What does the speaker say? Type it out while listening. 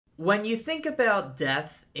When you think about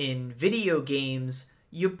death in video games,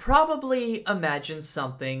 you probably imagine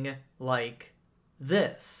something like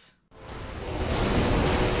this.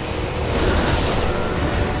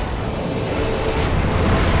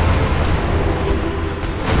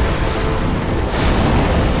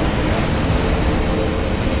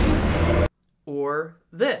 Or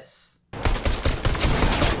this.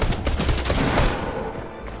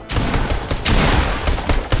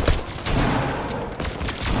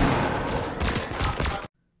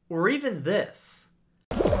 Or even this.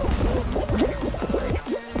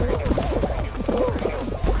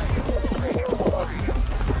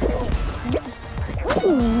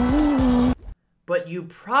 But you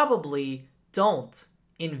probably don't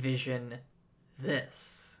envision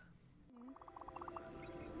this.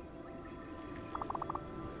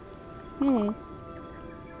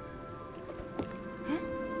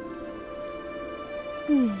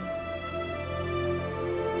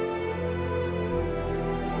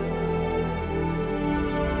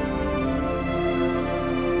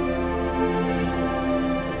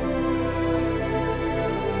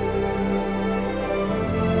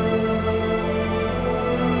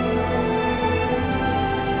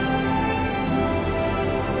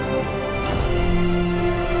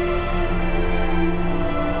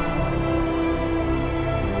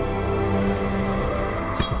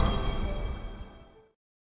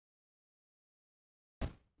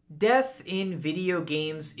 Death in video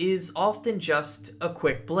games is often just a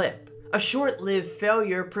quick blip, a short-lived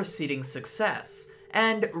failure preceding success,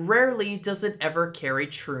 and rarely does it ever carry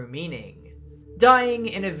true meaning. Dying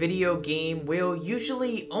in a video game will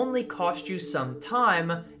usually only cost you some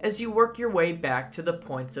time as you work your way back to the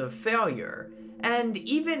point of failure, and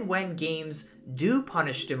even when games do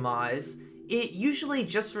punish demise, it usually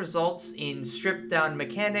just results in stripped-down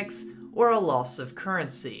mechanics or a loss of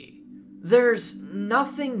currency. There's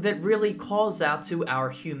nothing that really calls out to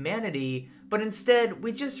our humanity, but instead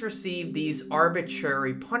we just receive these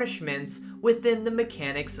arbitrary punishments within the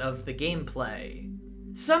mechanics of the gameplay.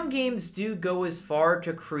 Some games do go as far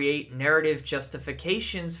to create narrative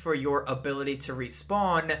justifications for your ability to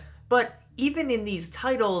respawn, but even in these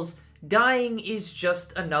titles, dying is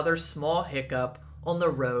just another small hiccup on the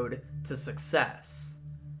road to success.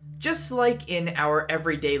 Just like in our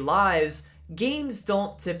everyday lives, games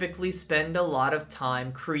don't typically spend a lot of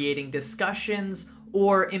time creating discussions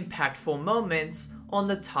or impactful moments on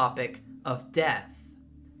the topic of death.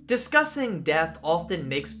 Discussing death often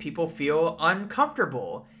makes people feel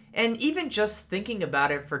uncomfortable, and even just thinking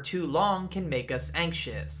about it for too long can make us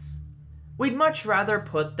anxious. We'd much rather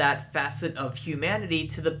put that facet of humanity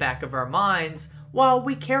to the back of our minds while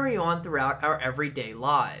we carry on throughout our everyday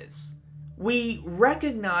lives. We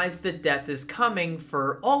recognize that death is coming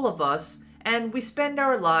for all of us, and we spend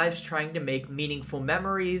our lives trying to make meaningful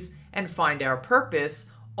memories and find our purpose,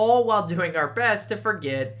 all while doing our best to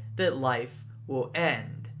forget that life will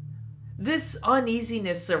end. This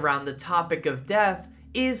uneasiness around the topic of death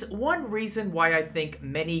is one reason why I think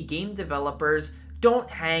many game developers don't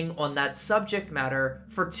hang on that subject matter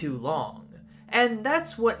for too long. And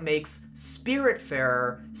that's what makes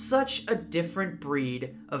Spiritfarer such a different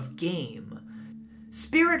breed of game.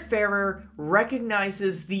 Spiritfarer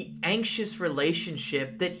recognizes the anxious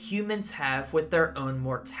relationship that humans have with their own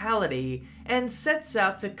mortality and sets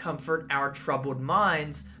out to comfort our troubled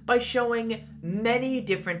minds by showing many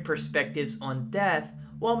different perspectives on death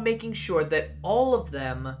while making sure that all of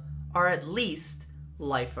them are at least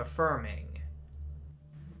life-affirming.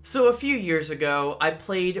 So a few years ago, I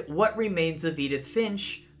played What Remains of Edith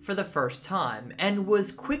Finch for the first time, and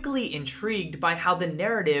was quickly intrigued by how the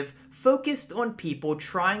narrative focused on people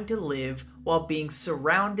trying to live while being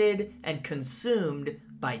surrounded and consumed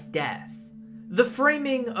by death. The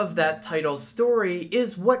framing of that title's story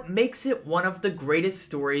is what makes it one of the greatest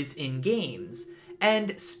stories in games, and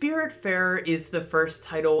Spiritfarer is the first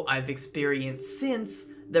title I've experienced since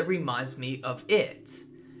that reminds me of it.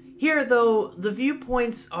 Here, though, the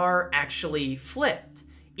viewpoints are actually flipped.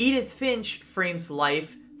 Edith Finch frames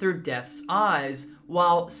life through death's eyes,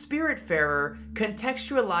 while Spiritfarer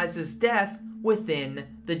contextualizes death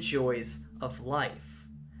within the joys of life.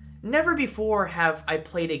 Never before have I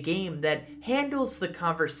played a game that handles the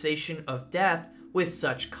conversation of death with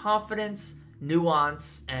such confidence,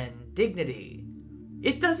 nuance, and dignity.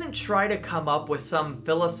 It doesn't try to come up with some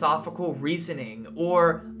philosophical reasoning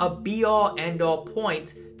or a be-all end-all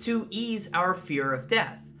point to ease our fear of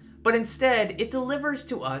death, but instead it delivers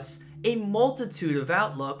to us a multitude of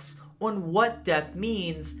outlooks on what death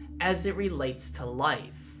means as it relates to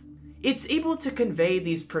life. It's able to convey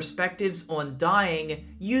these perspectives on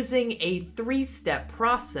dying using a three-step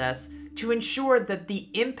process to ensure that the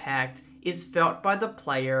impact is felt by the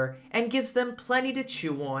player and gives them plenty to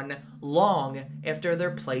chew on long after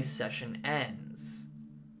their play session ends.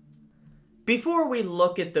 Before we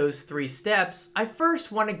look at those 3 steps, I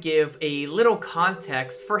first want to give a little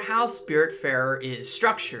context for how Spiritfarer is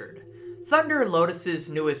structured. Thunder Lotus's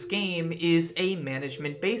newest game is a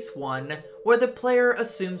management-based one where the player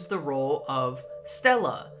assumes the role of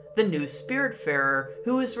Stella, the new Spiritfarer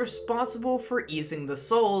who is responsible for easing the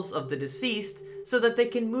souls of the deceased so that they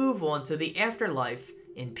can move on to the afterlife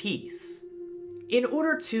in peace. In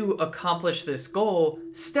order to accomplish this goal,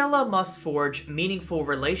 Stella must forge meaningful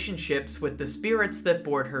relationships with the spirits that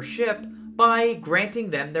board her ship by granting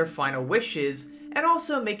them their final wishes and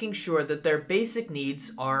also making sure that their basic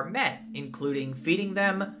needs are met, including feeding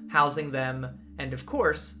them, housing them, and of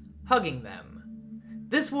course, hugging them.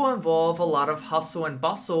 This will involve a lot of hustle and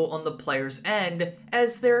bustle on the player's end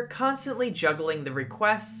as they're constantly juggling the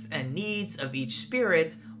requests and needs of each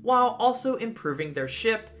spirit while also improving their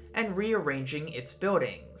ship and rearranging its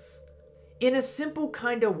buildings. In a simple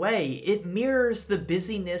kind of way, it mirrors the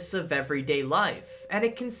busyness of everyday life, and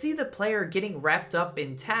it can see the player getting wrapped up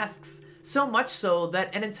in tasks, so much so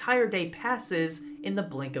that an entire day passes in the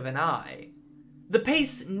blink of an eye. The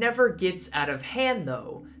pace never gets out of hand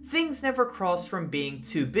though. Things never cross from being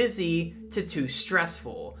too busy to too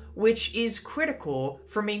stressful, which is critical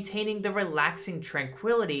for maintaining the relaxing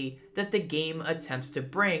tranquility that the game attempts to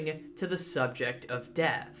bring to the subject of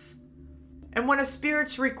death. And when a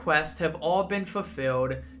spirit's requests have all been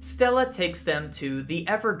fulfilled, Stella takes them to the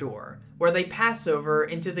Everdoor, where they pass over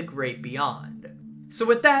into the great beyond. So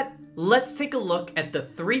with that, let's take a look at the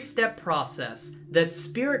 3-step process that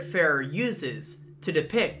Spiritfarer uses to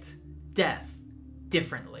depict death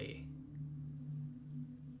differently.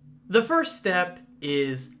 The first step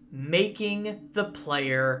is making the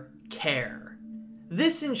player care.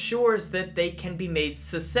 This ensures that they can be made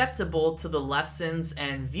susceptible to the lessons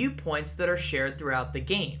and viewpoints that are shared throughout the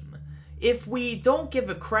game. If we don't give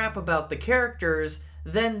a crap about the characters,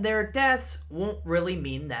 then their deaths won't really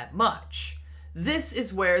mean that much. This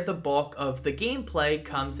is where the bulk of the gameplay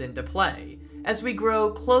comes into play, as we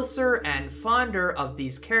grow closer and fonder of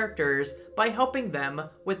these characters by helping them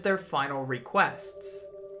with their final requests.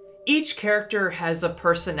 Each character has a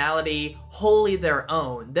personality wholly their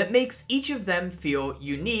own that makes each of them feel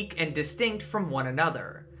unique and distinct from one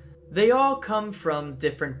another. They all come from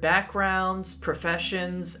different backgrounds,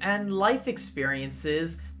 professions, and life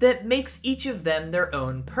experiences that makes each of them their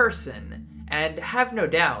own person, and have no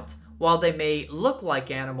doubt, while they may look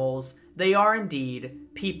like animals, they are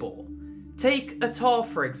indeed people. Take Atal,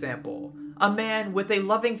 for example, a man with a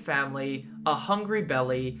loving family, a hungry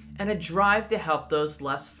belly, and a drive to help those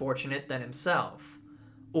less fortunate than himself.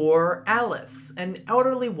 Or Alice, an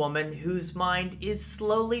elderly woman whose mind is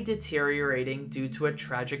slowly deteriorating due to a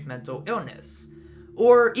tragic mental illness.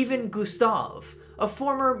 Or even Gustav, a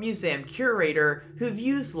former museum curator who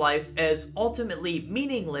views life as ultimately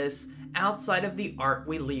meaningless outside of the art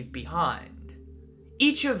we leave behind.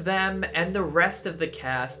 Each of them and the rest of the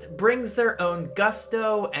cast brings their own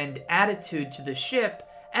gusto and attitude to the ship,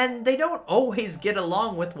 and they don't always get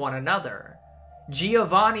along with one another.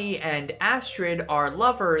 Giovanni and Astrid are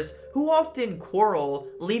lovers who often quarrel,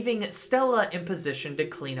 leaving Stella in position to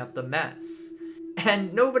clean up the mess.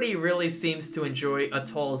 And nobody really seems to enjoy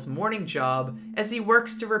Atal's morning job as he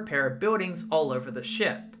works to repair buildings all over the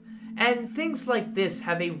ship. And things like this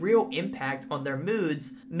have a real impact on their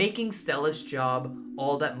moods, making Stella's job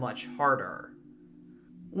all that much harder.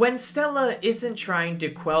 When Stella isn't trying to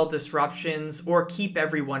quell disruptions or keep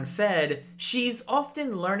everyone fed, she's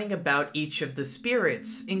often learning about each of the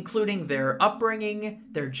spirits, including their upbringing,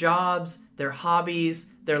 their jobs, their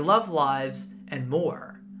hobbies, their love lives, and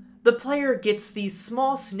more. The player gets these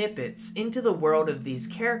small snippets into the world of these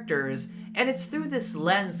characters, and it's through this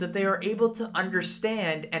lens that they are able to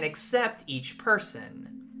understand and accept each person.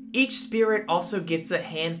 Each spirit also gets a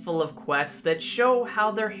handful of quests that show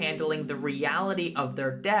how they're handling the reality of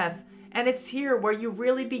their death, and it's here where you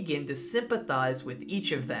really begin to sympathize with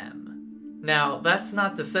each of them. Now, that's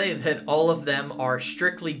not to say that all of them are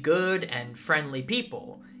strictly good and friendly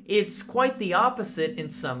people. It's quite the opposite in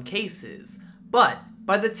some cases, but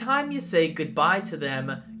by the time you say goodbye to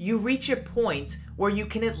them, you reach a point where you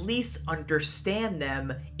can at least understand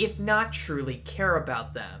them, if not truly care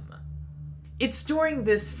about them. It's during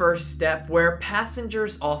this first step where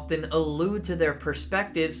passengers often allude to their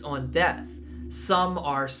perspectives on death. Some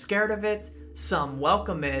are scared of it, some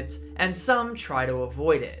welcome it, and some try to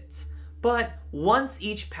avoid it. But once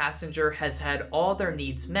each passenger has had all their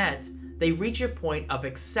needs met, they reach a point of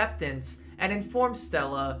acceptance and inform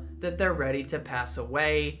Stella that they're ready to pass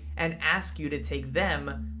away and ask you to take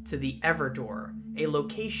them to the Everdoor, a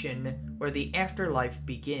location where the afterlife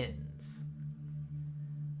begins.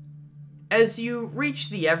 As you reach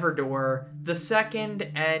the Everdoor, the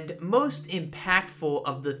second and most impactful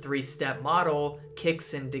of the three-step model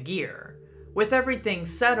kicks into gear. With everything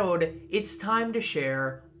settled, it's time to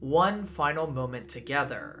share one final moment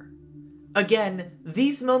together. Again,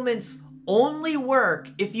 these moments only work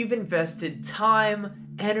if you've invested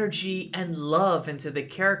time, energy, and love into the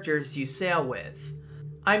characters you sail with.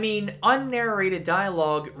 I mean, unnarrated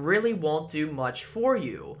dialogue really won't do much for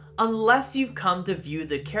you, unless you've come to view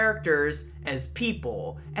the characters as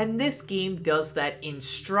people, and this game does that in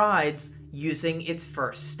strides using its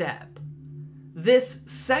first step. This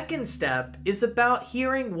second step is about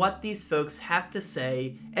hearing what these folks have to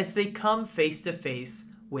say as they come face to face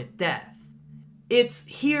with death. It's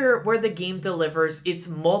here where the game delivers its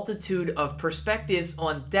multitude of perspectives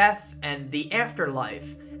on death and the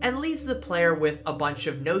afterlife, and leaves the player with a bunch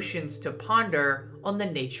of notions to ponder on the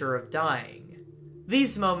nature of dying.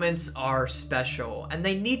 These moments are special, and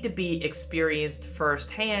they need to be experienced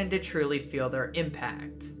firsthand to truly feel their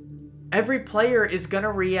impact. Every player is going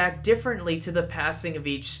to react differently to the passing of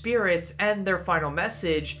each spirit and their final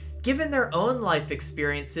message, given their own life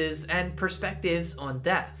experiences and perspectives on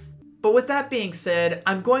death. But with that being said,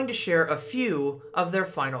 I'm going to share a few of their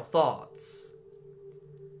final thoughts.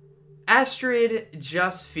 Astrid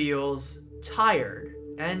just feels tired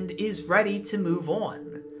and is ready to move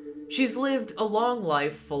on. She's lived a long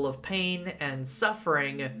life full of pain and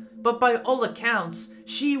suffering, but by all accounts,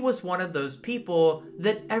 she was one of those people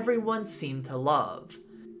that everyone seemed to love.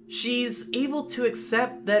 She's able to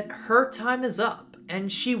accept that her time is up,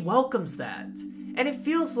 and she welcomes that. And it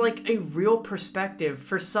feels like a real perspective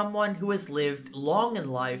for someone who has lived long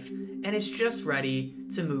in life and is just ready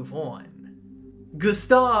to move on.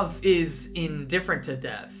 Gustav is indifferent to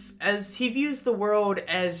death, as he views the world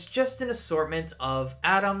as just an assortment of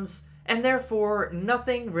atoms, and therefore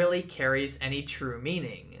nothing really carries any true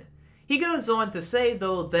meaning. He goes on to say,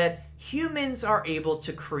 though, that humans are able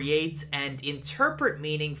to create and interpret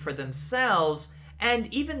meaning for themselves,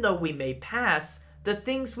 and even though we may pass, the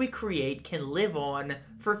things we create can live on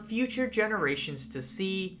for future generations to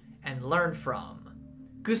see and learn from.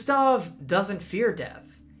 Gustav doesn't fear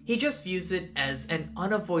death. He just views it as an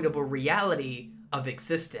unavoidable reality of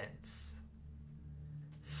existence.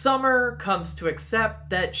 Summer comes to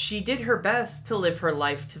accept that she did her best to live her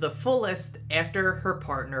life to the fullest after her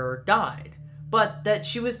partner died, but that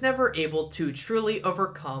she was never able to truly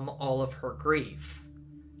overcome all of her grief.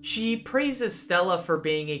 She praises Stella for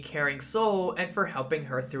being a caring soul and for helping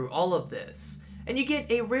her through all of this, and you get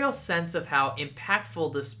a real sense of how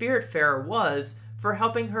impactful the Spiritfarer was for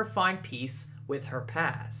helping her find peace with her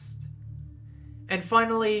past. And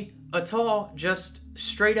finally, Atal just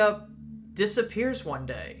straight up disappears one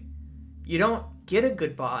day. You don't get a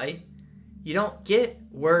goodbye, you don't get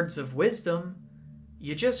words of wisdom,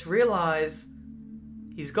 you just realize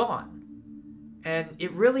he's gone. And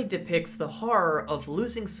it really depicts the horror of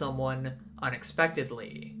losing someone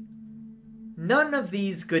unexpectedly. None of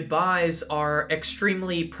these goodbyes are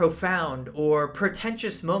extremely profound or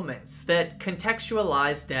pretentious moments that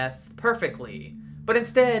contextualize death perfectly, but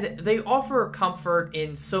instead they offer comfort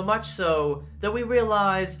in so much so that we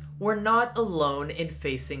realize we're not alone in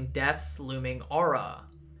facing death's looming aura.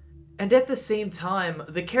 And at the same time,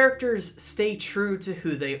 the characters stay true to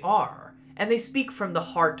who they are, and they speak from the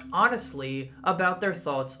heart honestly about their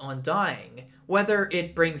thoughts on dying, whether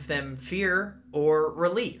it brings them fear or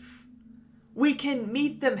relief. We can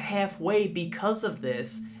meet them halfway because of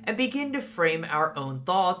this, and begin to frame our own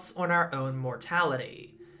thoughts on our own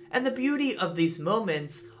mortality. And the beauty of these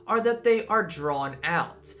moments are that they are drawn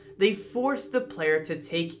out. They force the player to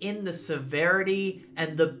take in the severity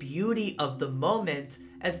and the beauty of the moment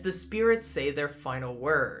as the spirits say their final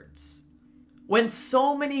words. When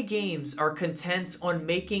so many games are content on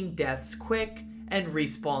making deaths quick and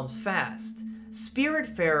respawns fast,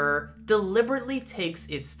 Spiritfarer deliberately takes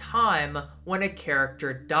its time when a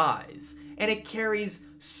character dies, and it carries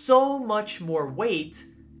so much more weight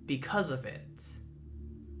because of it.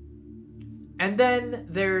 And then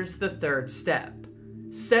there's the third step,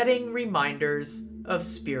 setting reminders of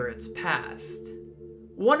spirits past.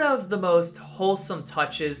 One of the most wholesome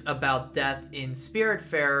touches about death in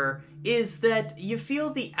Spiritfarer is that you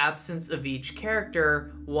feel the absence of each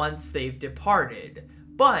character once they've departed,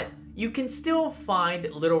 but you can still find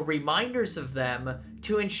little reminders of them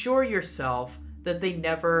to ensure yourself that they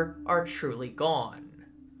never are truly gone.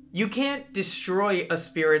 You can't destroy a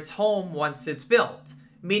spirit's home once it's built.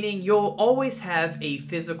 meaning you'll always have a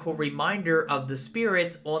physical reminder of the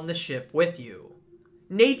spirit on the ship with you.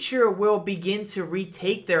 Nature will begin to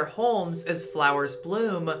retake their homes as flowers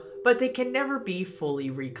bloom, but they can never be fully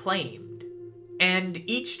reclaimed. And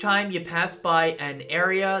each time you pass by an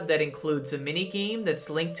area that includes a minigame that's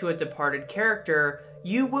linked to a departed character,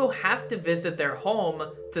 you will have to visit their home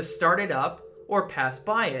to start it up or pass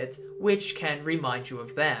by it, which can remind you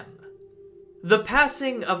of them. The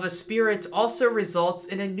passing of a spirit also results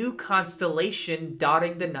in a new constellation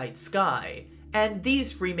dotting the night sky, and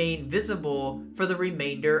these remain visible for the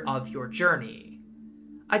remainder of your journey.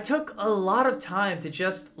 I took a lot of time to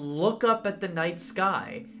just look up at the night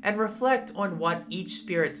sky and reflect on what each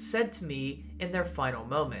spirit said to me in their final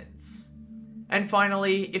moments. And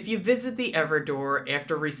finally, if you visit the Everdoor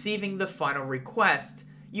after receiving the final request,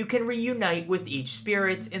 you can reunite with each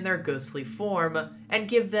spirit in their ghostly form and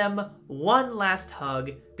give them one last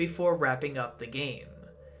hug before wrapping up the game.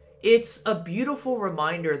 It's a beautiful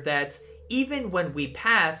reminder that even when we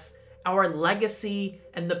pass, our legacy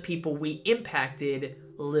and the people we impacted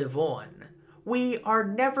live on. We are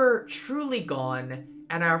never truly gone,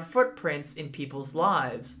 and our footprints in people's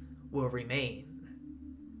lives will remain.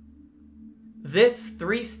 This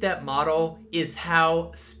 3-step model is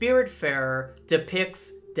how Spiritfarer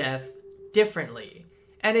depicts death differently,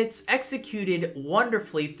 and it's executed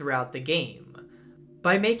wonderfully throughout the game.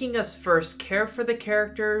 By making us first care for the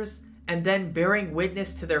characters, and then bearing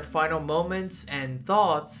witness to their final moments and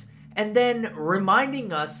thoughts, and then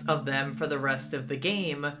reminding us of them for the rest of the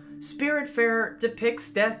game, Spiritfarer depicts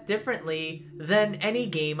death differently than any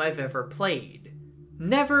game I've ever played.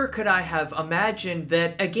 Never could I have imagined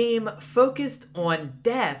that a game focused on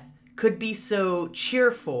death could be so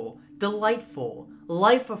cheerful, delightful,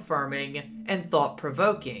 life-affirming, and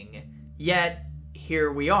thought-provoking. Yet,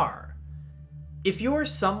 here we are. If you're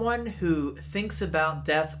someone who thinks about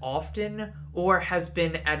death often, or has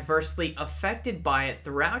been adversely affected by it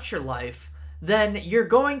throughout your life, then you're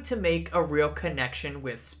going to make a real connection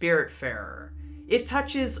with Spiritfarer. It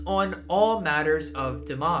touches on all matters of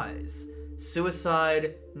demise: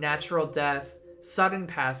 suicide, natural death, sudden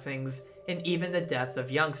passings, and even the death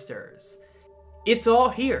of youngsters. It's all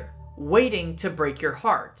here, waiting to break your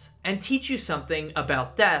heart and teach you something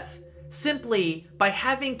about death simply by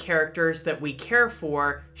having characters that we care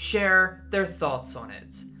for share their thoughts on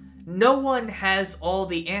it. No one has all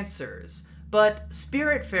the answers, but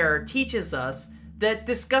Spiritfarer teaches us that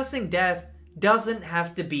discussing death doesn't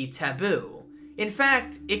have to be taboo. In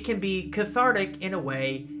fact, it can be cathartic in a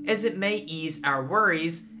way, as it may ease our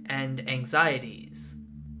worries and anxieties.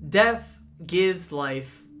 Death gives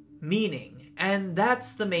life meaning, and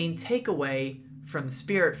that's the main takeaway from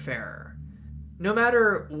Spiritfarer. No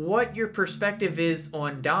matter what your perspective is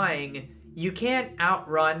on dying, you can't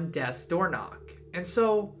outrun death's door knock, and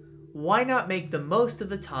so why not make the most of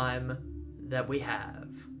the time that we have?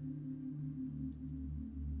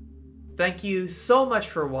 Thank you so much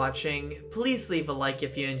for watching. Please leave a like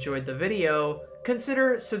if you enjoyed the video.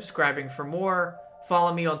 Consider subscribing for more.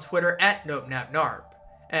 Follow me on Twitter at NopNapNarp.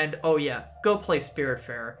 And oh yeah, go play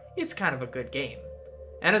Spiritfarer. It's kind of a good game.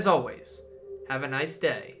 And as always, have a nice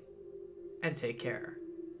day and take care.